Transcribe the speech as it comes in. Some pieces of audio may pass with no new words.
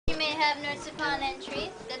have noticed upon entry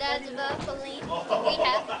that as above Pauline, we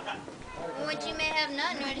have. And what you may have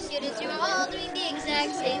not noticed yet is you are all doing the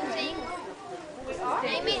exact same thing.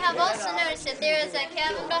 And you may have also noticed that there is a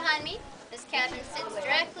cabin behind me. This cabin sits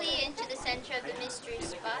directly into the center of the mystery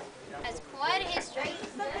spot. Has quite a history.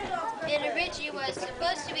 It originally was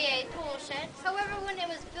supposed to be a tool shed. However, when it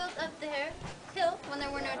was built up the hill, when there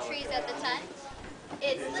were no trees at the time,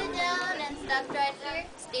 it slid down and stopped right here,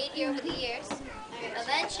 stayed here over the years.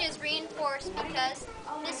 Eventually it was reinforced because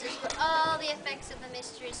this is where all the effects of the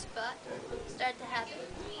mystery spot start to happen.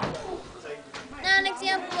 Now an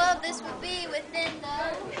example of this would be within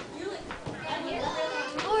the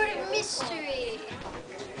board of mystery.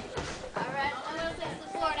 Alright, I'm going to place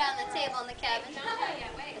the board on the table in the cabin.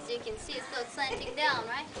 As you can see, it's still slanting down,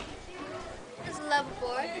 right? This is a level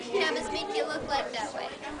board. Cabins make it look like that way.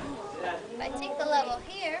 If I take the level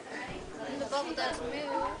here, and the bubble does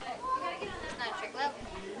move, it's not a trick level.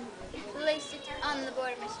 Place it on the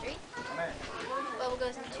board of mystery. Bubble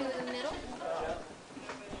goes into the middle.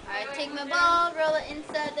 Alright, take my ball, roll it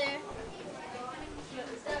inside there.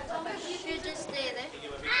 Should just stay there.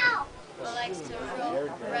 Ow! It likes to roll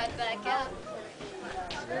right back out.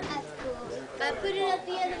 That's cool. If I put it at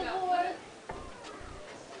the end of the board,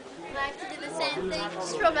 I like to do the same thing.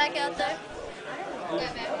 Just roll back out there.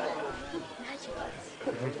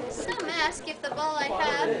 Some ask if the ball I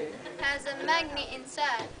have has a magnet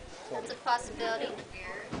inside. That's a possibility.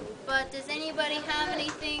 But does anybody have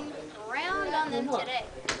anything round on them today?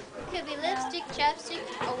 It could be lipstick, chapstick,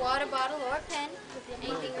 a water bottle, or a pen.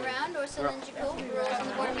 Anything round or cylindrical rolls on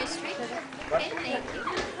the board of mystery. Okay, thank you.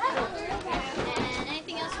 And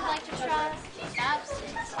anything else you'd like to try?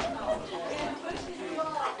 Chopsticks. And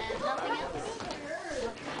nothing else?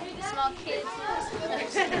 Small kids.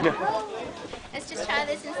 Let's just try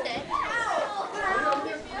this instead.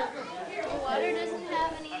 The water doesn't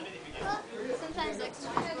have any. Sometimes it likes to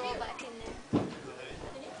just roll back in there.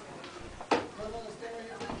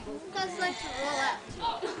 Sometimes it likes to roll out.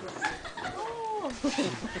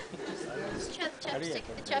 Let's try the chopstick.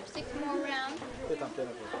 The chopstick's more round.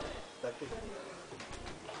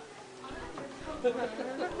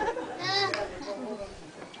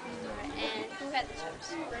 And who had the chips?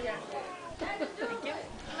 Thank you.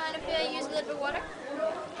 Mind if I use a little bit of water?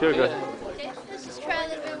 Sure, go ahead. Okay, let's just try a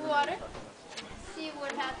little bit of water. See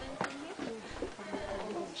what happens in here.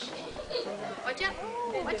 Watch out.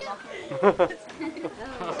 Watch out.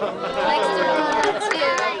 Likes to roll out too.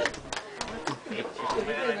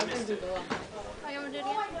 Are you going to do it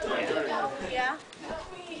again? Yeah.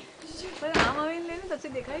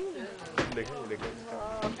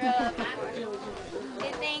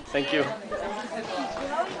 Okay, thank you.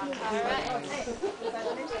 Alright.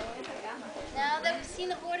 Now that we've seen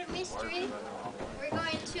the board of mystery, we're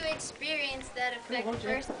going to experience that effect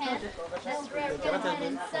firsthand. Let's wrap one head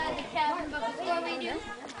inside the cabin, but before we do,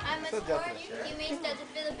 I must warn you, you may start to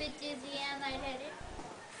feel a bit dizzy and lightheaded.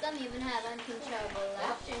 Some even have uncontrollable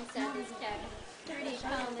laughter inside this cabin. Pretty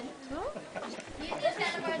common. You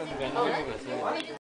kind of are thinking, what?